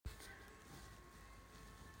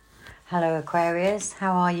Hello Aquarius,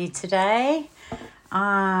 how are you today?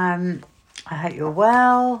 I hope you're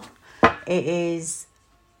well. It is,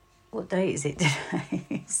 what day is it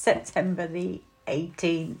today? September the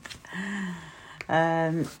 18th.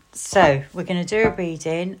 So we're going to do a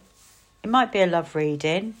reading. It might be a love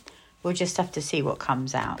reading. We'll just have to see what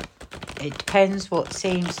comes out. It depends what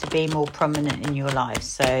seems to be more prominent in your life.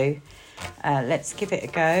 So let's give it a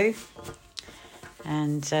go.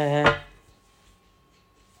 And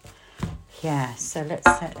yeah, so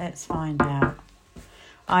let's find out.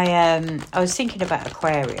 I was thinking about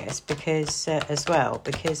Aquarius because as well,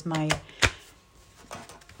 because my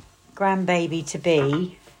grandbaby to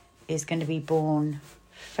be is going to be born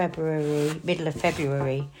middle of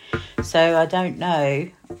February. So I don't know.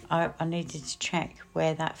 I needed to check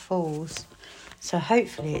where that falls. So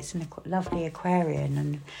hopefully it's a lovely Aquarian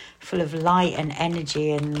and full of light and energy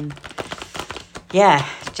and yeah,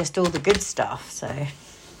 just all the good stuff. So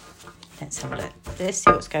let's have a look. Let's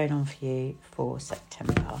see what's going on for you for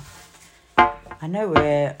September. I know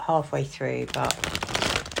we're halfway through, but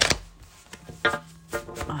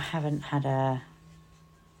I haven't had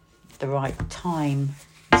the right time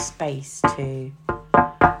and space to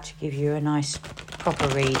give you a nice proper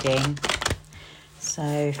reading. So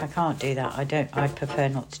if I can't do that, I prefer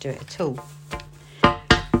not to do it at all.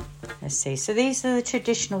 Let's see. So these are the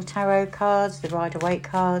traditional tarot cards, the Rider-Waite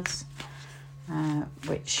cards.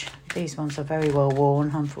 Which these ones are very well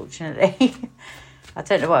worn, unfortunately. I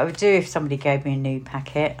don't know what I would do if somebody gave me a new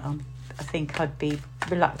packet. I think I'd be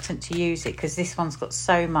reluctant to use it because this one's got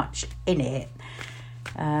so much in it.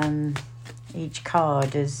 Each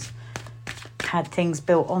card has had things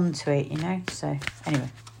built onto it, you know. So anyway,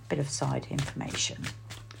 bit of side information.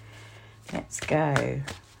 Let's go.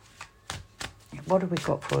 What have we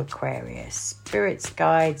got for Aquarius? Spirits,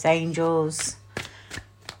 guides, angels.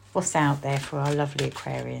 What's out there for our lovely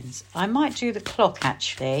Aquarians? I might do the clock,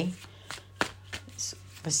 actually.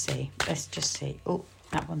 Let's see. Let's just see. Oh,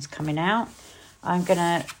 that one's coming out. I'm going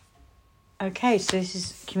to... Okay, so this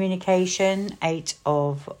is communication, 8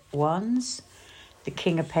 of Wands. The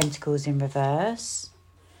King of Pentacles in reverse.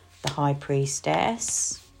 The High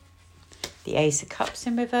Priestess. The Ace of Cups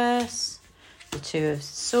in reverse. The Two of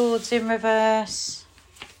Swords in reverse.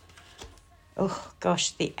 Oh,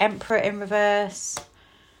 gosh, the Emperor in reverse.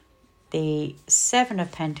 The Seven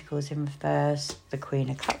of Pentacles in reverse, the Queen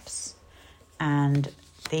of Cups, and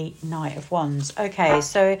the Knight of Wands. Okay,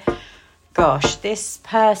 so, gosh, this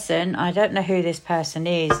person, I don't know who this person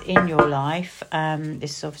is in your life.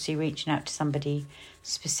 This is obviously reaching out to somebody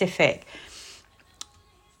specific.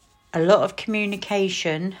 A lot of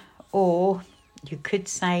communication, or you could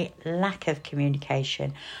say lack of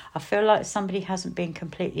communication. I feel like somebody hasn't been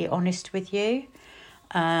completely honest with you.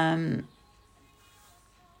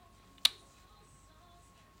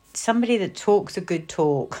 Somebody that talks a good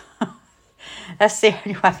talk. That's the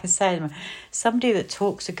only way I can say it. Somebody that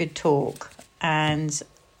talks a good talk. And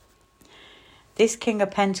this King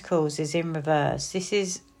of Pentacles is in reverse.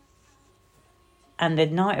 And the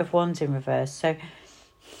Knight of Wands in reverse. So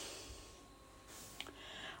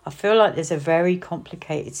I feel like there's a very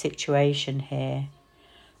complicated situation here.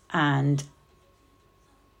 And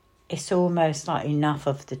it's almost like enough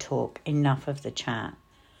of the talk, enough of the chat.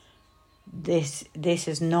 This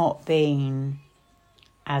has not been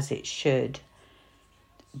as it should.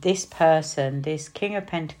 This person, this King of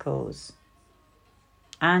Pentacles,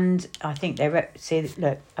 and I think see,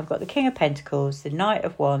 look, I've got the King of Pentacles, the Knight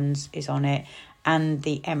of Wands is on it, and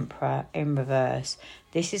the Emperor in reverse.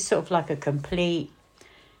 This is sort of like a complete,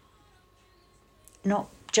 not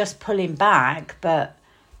just pulling back, but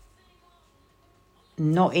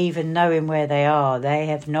not even knowing where they are. They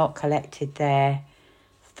have not collected their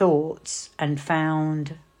thoughts and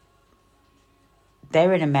found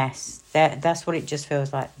they're in a mess. That's what it just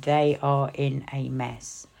feels like. They are in a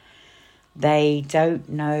mess. They don't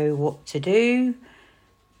know what to do.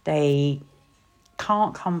 They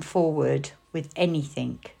can't come forward with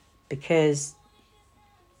anything because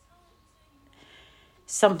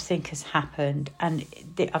something has happened. And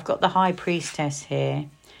I've got the High Priestess here.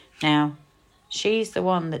 Now, she's the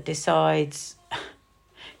one that decides.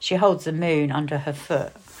 She holds the moon under her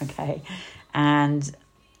foot, okay? And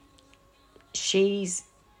she's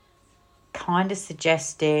kind of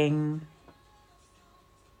suggesting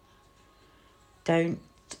don't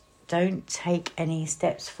take any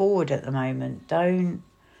steps forward at the moment. Don't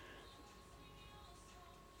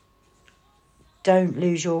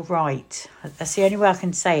lose your right. That's the only way I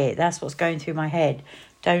can say it. That's what's going through my head.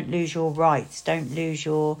 Don't lose your rights. Don't lose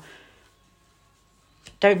your...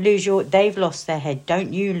 They've lost their head.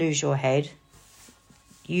 Don't you lose your head.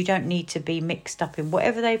 You don't need to be mixed up in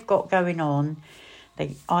whatever they've got going on.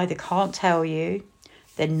 They either can't tell you,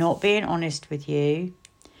 they're not being honest with you,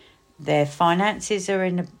 their finances are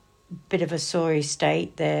in a bit of a sorry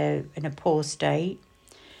state, they're in a poor state.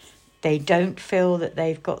 They don't feel that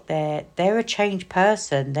they've got they're a changed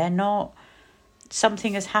person. They're not,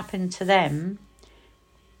 something has happened to them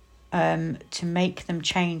to make them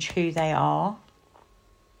change who they are.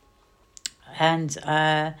 And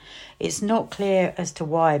it's not clear as to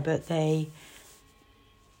why, but they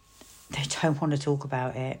don't want to talk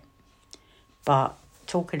about it. But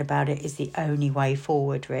talking about it is the only way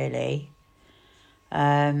forward, really.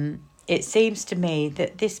 It seems to me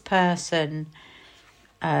that this person,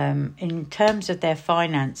 in terms of their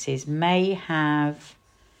finances, may have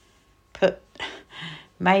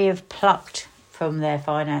plucked from their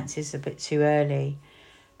finances a bit too early,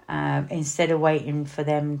 instead of waiting for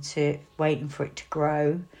it to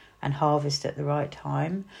grow and harvest at the right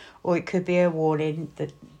time. Or it could be a warning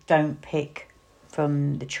that don't pick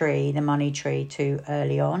from the money tree too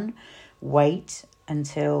early on. Wait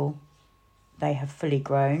until they have fully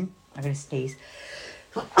grown. I'm going to sneeze.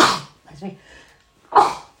 That's me.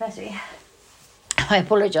 That's me. I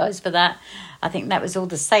apologise for that. I think that was all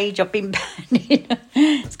the sage I've been burning.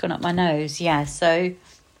 It's gone up my nose. So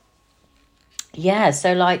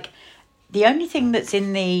like, the only thing that's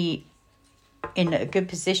in a good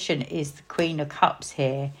position is the Queen of Cups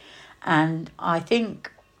here. And I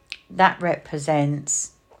think that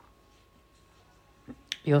represents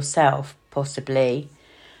yourself, possibly.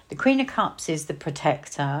 The Queen of Cups is the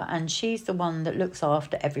protector, and she's the one that looks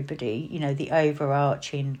after everybody, the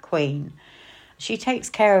overarching queen. She takes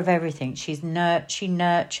care of everything. She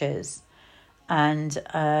nurtures. And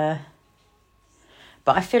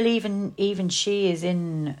but I feel even she is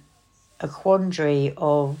in a quandary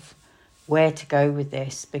of where to go with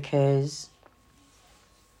this, because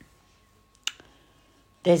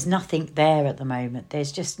there's nothing there at the moment.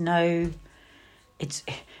 There's just no...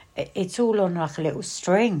 It's all on like a little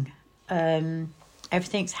string.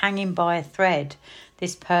 Everything's hanging by a thread.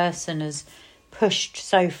 This person has pushed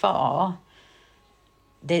so far.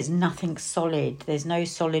 There's nothing solid. There's no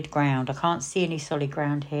solid ground. I can't see any solid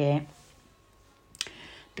ground here.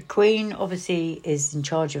 The Queen obviously is in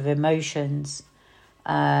charge of emotions.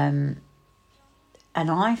 And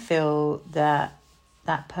I feel that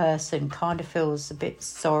person kind of feels a bit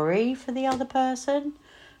sorry for the other person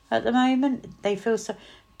at the moment. They feel so...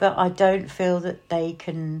 But I don't feel that they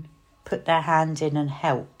can put their hand in and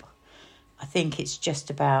help. I think it's just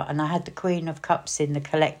about... And I had the Queen of Cups in the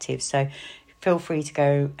collective, so feel free to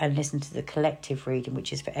go and listen to the collective reading,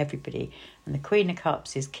 which is for everybody. And the Queen of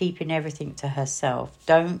Cups is keeping everything to herself.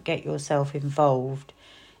 Don't get yourself involved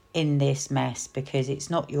in this mess, because it's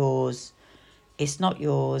not yours. It's not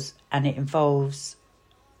yours, and it involves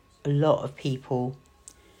a lot of people.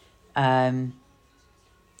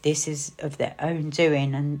 This is of their own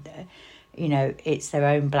doing, and it's their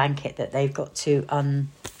own blanket that they've got to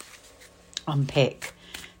unpick.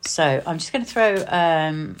 So I'm just going to throw I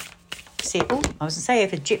was going to say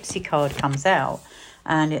if a gypsy card comes out,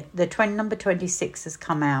 and number 26 has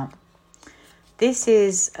come out. This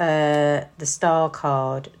is the Star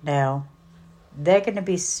card. Now, they're going to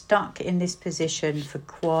be stuck in this position for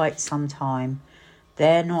quite some time.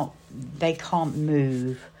 They can't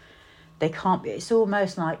move. They can't. It's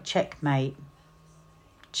almost like checkmate.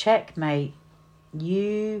 Checkmate.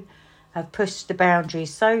 You have pushed the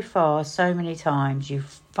boundaries so far, so many times.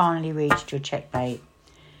 You've finally reached your checkmate.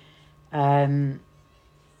 Gosh,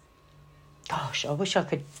 I wish I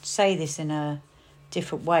could say this in a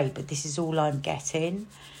different way, but this is all I'm getting.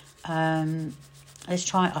 Let's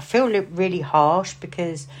try. I feel really harsh,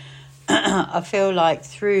 because I feel like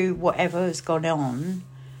through whatever has gone on,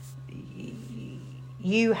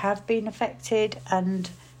 you have been affected, and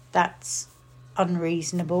that's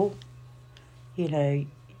unreasonable. It's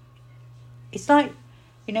like,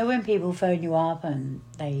 when people phone you up and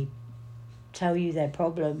they tell you their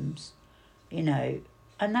problems, and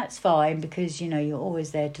that's fine, because, you're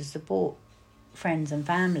always there to support friends and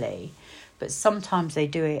family. But sometimes they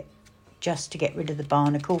do it just to get rid of the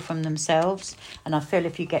barnacle from themselves. And I feel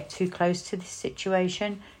if you get too close to this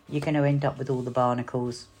situation, you're going to end up with all the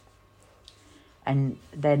barnacles. And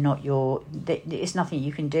they're not it's nothing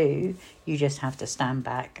you can do. You just have to stand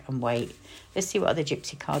back and wait. Let's see what other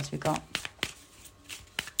gypsy cards we got.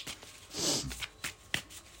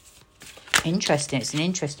 Interesting. It's an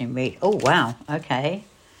interesting read. Oh, wow. Okay.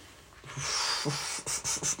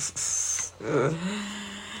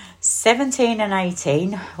 17 and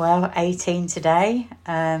 18. Well, 18 today.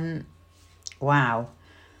 Wow.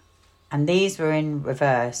 And these were in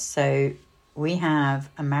reverse. So we have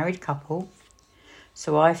a married couple.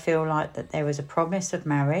 So I feel like that there was a promise of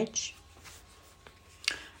marriage,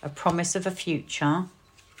 a promise of a future.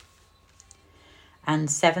 And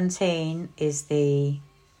 17 is the,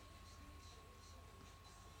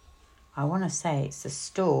 I want to say it's the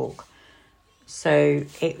stork. So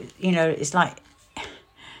it, you know, it's like,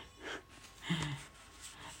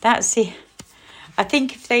 that's the, I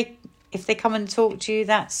think if they come and talk to you,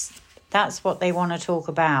 that's what they want to talk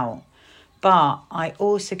about. But I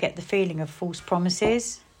also get the feeling of false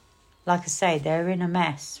promises. Like I say, they're in a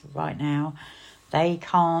mess right now. They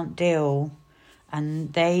can't deal,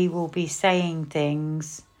 and they will be saying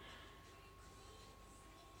things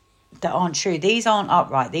that aren't true. These aren't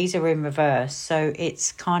upright. These are in reverse. So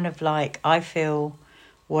it's kind of like, I feel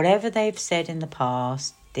whatever they've said in the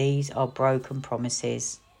past, these are broken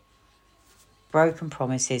promises. Broken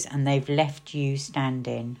promises, and they've left you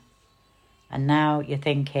standing. And now you're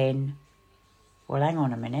thinking, well, hang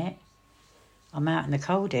on a minute. I'm out in the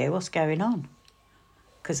cold here. What's going on?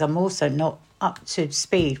 Because I'm also not up to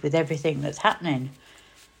speed with everything that's happening.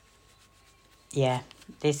 Yeah,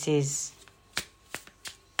 this is...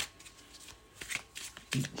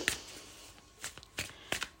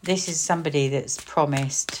 This is somebody that's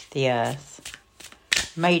promised the earth,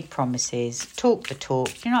 made promises, talk the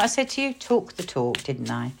talk. You know what I said to you? Talk the talk,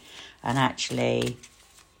 didn't I? And actually,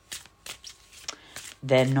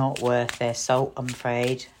 they're not worth their salt, I'm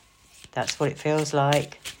afraid. That's what it feels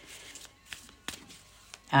like.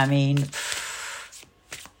 I mean,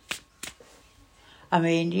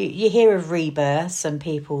 you hear of rebirths and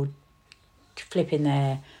people flipping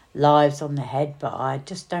their lives on their head, but I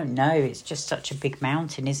just don't know. It's just such a big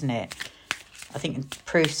mountain, isn't it? I think the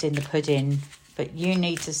proof's in the pudding, but you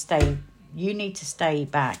need to stay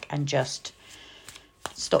back and just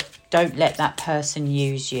stop. Don't let that person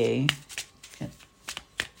use you.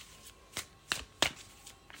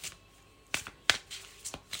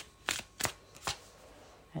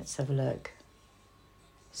 Let's have a look.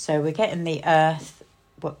 So we're getting the earth.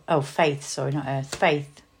 Faith. Sorry, not earth.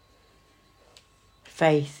 Faith.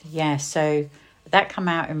 Faith. Yeah. So that come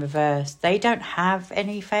out in reverse. They don't have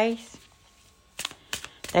any faith.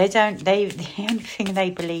 They don't. The only thing they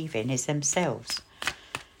believe in is themselves.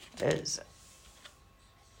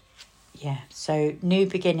 So new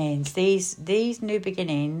beginnings. These new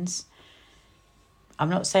beginnings. I'm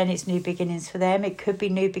not saying it's new beginnings for them. It could be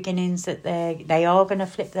new beginnings that they are going to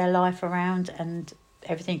flip their life around and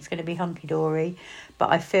everything's going to be hunky-dory. But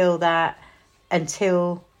I feel that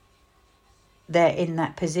until they're in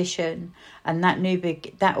that position, and that new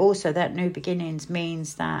beginnings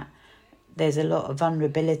means that there's a lot of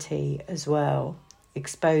vulnerability as well,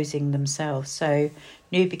 exposing themselves. So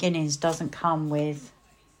new beginnings doesn't come with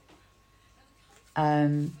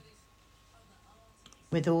all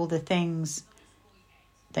the things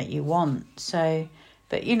that you want. So,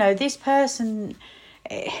 but you know, this person,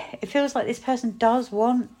 it feels like this person does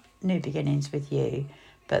want new beginnings with you,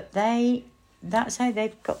 but that's how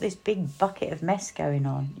they've got this big bucket of mess going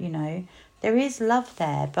on. You know, there is love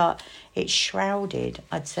there, but it's shrouded.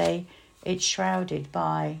 I'd say it's shrouded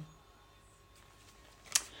by.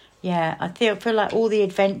 Yeah, I feel like all the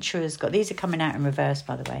adventurers got. These are coming out in reverse,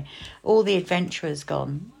 by the way. All the adventurers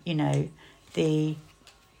gone. You know, the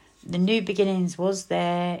new beginnings is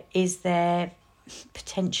there,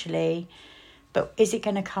 potentially, but is it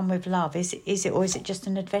going to come with love? Is it, or is it just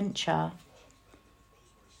an adventure?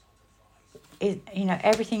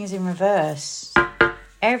 Everything is in reverse.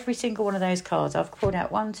 Every single one of those cards, I've pulled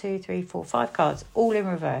out 1, 2, 3, 4, 5 cards, all in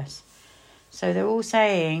reverse. So they're all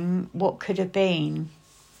saying what could have been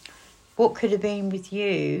with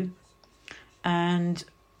you, and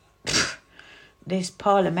this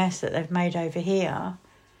pile of mess that they've made over here.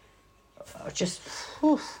 Just,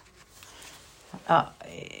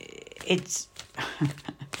 it's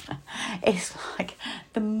it's like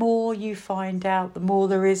the more you find out, the more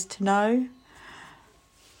there is to know.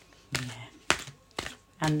 Yeah.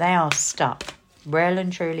 And they are stuck, well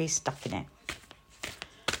and truly stuck in it.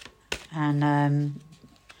 And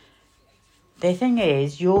the thing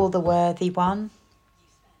is, you're the worthy one.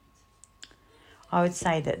 I would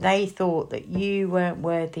say that they thought that you weren't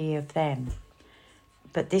worthy of them.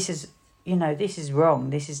 But this is wrong.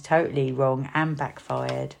 This is totally wrong and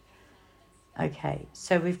backfired. Okay,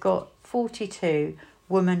 so we've got 42,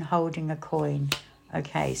 woman holding a coin.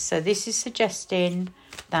 Okay, so this is suggesting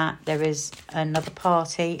that there is another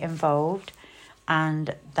party involved,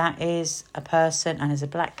 and that is a person, and there's a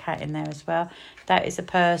black cat in there as well. That is a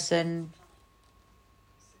person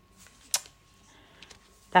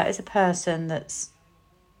that's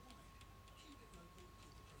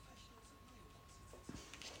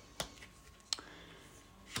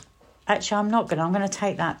Actually, I'm not going to. I'm going to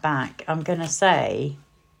take that back. I'm going to say,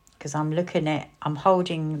 because I'm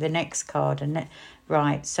holding the next card.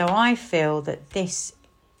 Right, so I feel that this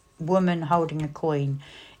woman holding a coin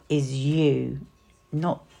is you,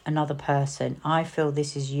 not another person. I feel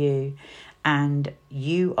this is you, and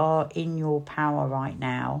you are in your power right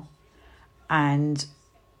now. And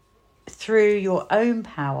through your own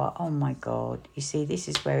power, oh my God, you see, this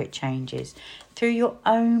is where it changes. Through your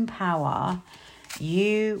own power,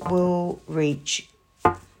 you will reach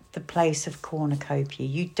the place of cornucopia.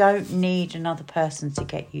 You don't need another person to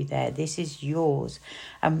get you there. This is yours.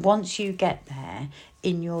 And once you get there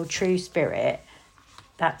in your true spirit,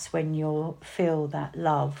 that's when you'll feel that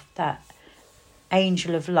love, that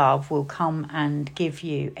angel of love will come and give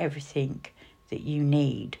you everything that you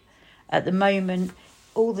need. At the moment,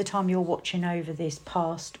 all the time you're watching over this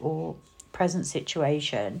past or present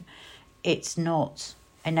situation, it's not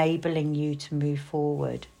enabling you to move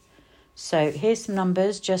forward. So here's some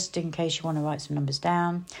numbers, just in case you want to write some numbers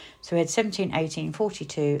down. So we had 17, 18,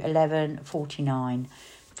 42, 11, 49.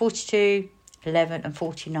 42, 11 and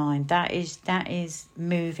 49. That is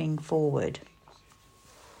moving forward.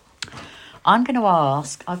 I'm going to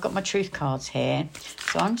ask, I've got my truth cards here,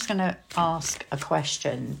 so I'm just going to ask a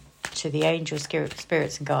question to the angels,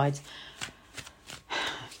 spirits and guides.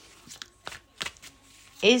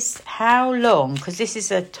 Is how long, because this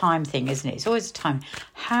is a time thing, isn't it? It's always a time.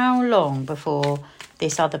 How long before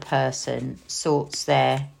this other person sorts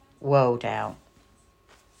their world out?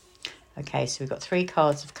 Okay, so we've got 3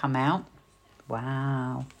 cards have come out.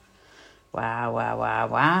 Wow. Wow, wow, wow,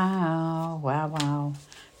 wow. Wow, wow.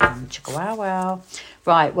 Chicka wow, wow.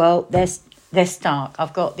 Right, well, they're stuck.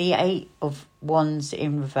 I've got the 8 of Wands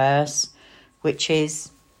in reverse, which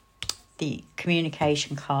is the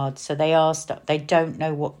communication card. So they are stuck. They don't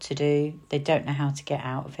know what to do. They don't know how to get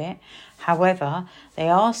out of it. However, they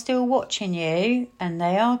are still watching you and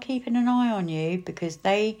they are keeping an eye on you, because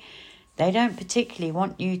they don't particularly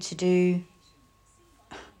want you to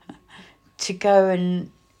go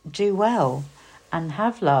and do well and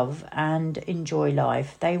have love and enjoy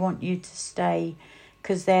life. They want you to stay,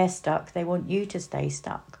 because they're stuck. They want you to stay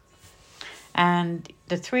stuck. And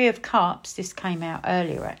the 3 of Cups, this came out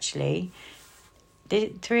earlier actually.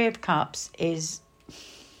 The 3 of Cups is,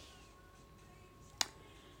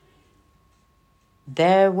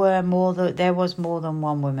 there was more than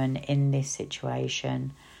one woman in this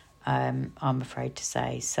situation, I'm afraid to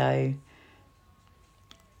say. So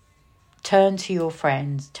turn to your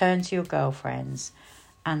friends, turn to your girlfriends,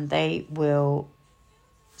 and they will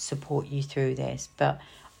support you through this. But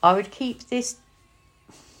I would keep this,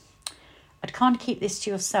 I'd kind of keep this to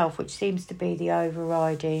yourself, which seems to be the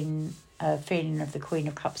overriding feeling of the Queen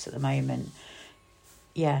of Cups at the moment.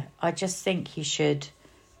 Yeah, I just think you should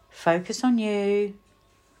focus on you.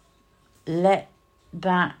 Let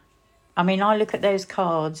that, I mean, I look at those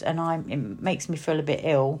cards and it makes me feel a bit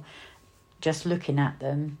ill just looking at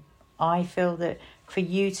them. I feel that for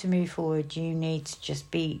you to move forward, you need to just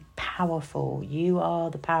be powerful. You are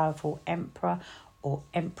the powerful emperor or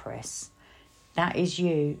empress. That is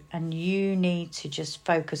you, and you need to just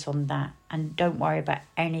focus on that and don't worry about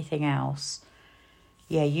anything else.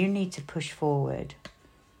 Yeah, you need to push forward.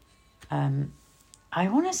 I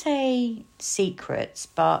want to say secrets,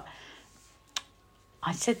 but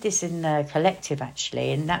I said this in the collective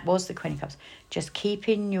actually, and that was the Queen of Cups. Just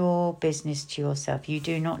keeping your business to yourself. You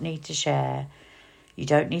do not need to share. You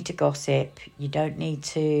don't need to gossip. You don't need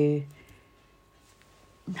to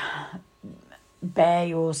bare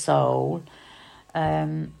your soul.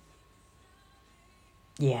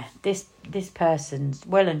 Yeah, this person's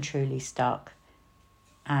well and truly stuck,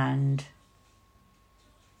 and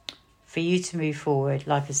for you to move forward,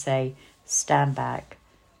 like I say, stand back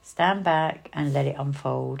and let it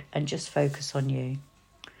unfold and just focus on you.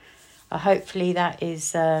 Hopefully that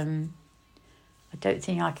is, I don't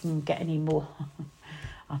think I can get any more.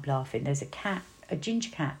 I'm laughing. There's a cat, a ginger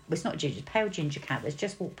cat. Well, it's not a ginger, it's a pale ginger cat that's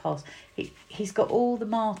just walked past. He's got all the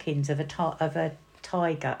markings of a tiger,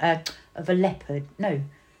 of a leopard. No,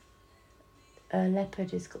 a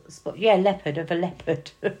leopard has got the spot. Yeah, leopard of a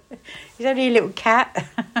leopard. He's only a little cat.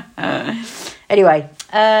 Anyway,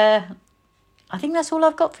 I think that's all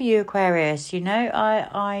I've got for you, Aquarius. You know,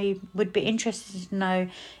 I would be interested to know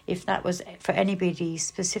if that was for anybody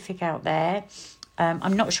specific out there.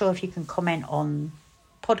 I'm not sure if you can comment on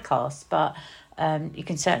podcasts, but you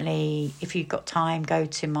can certainly, if you've got time, go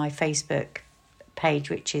to my Facebook page,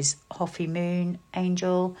 which is Hoffy Moon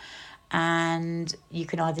Angel, and you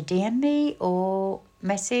can either DM me or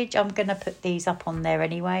message. I'm going to put these up on there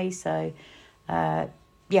anyway, so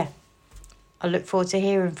yeah, I look forward to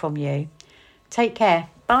hearing from you. Take care.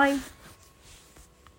 Bye.